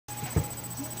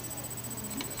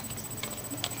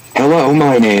Hello,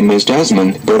 my name is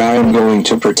Desmond, but I am going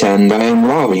to pretend I am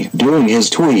Robbie doing his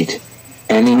tweet.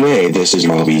 Anyway, this is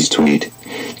Robbie's tweet.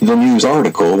 The news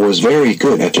article was very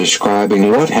good at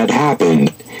describing what had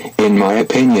happened. In my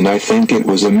opinion, I think it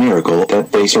was a miracle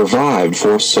that they survived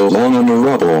for so long under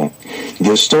rubble.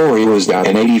 The story was that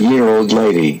an 80-year-old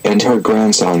lady and her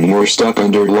grandson were stuck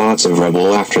under lots of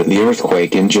rubble after the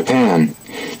earthquake in Japan.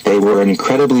 They were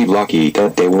incredibly lucky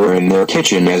that they were in their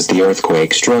kitchen as the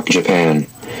earthquake struck Japan.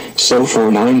 So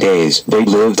for 9 days, they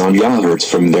lived on yogurts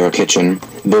from their kitchen.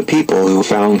 The people who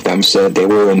found them said they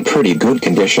were in pretty good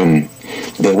condition.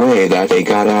 The way that they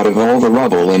got out of all the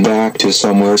rubble and back to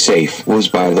somewhere safe was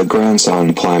by the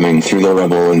grandson climbing through the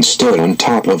rubble and stood on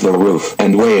top of the roof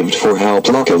and waved for help.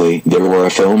 Luckily, there were a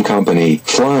film company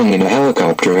flying in a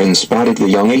helicopter and spotted the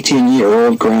young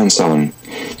 18-year-old grandson.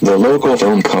 The local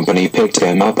film company picked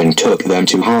them up and took them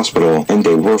to hospital, and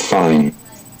they were fine.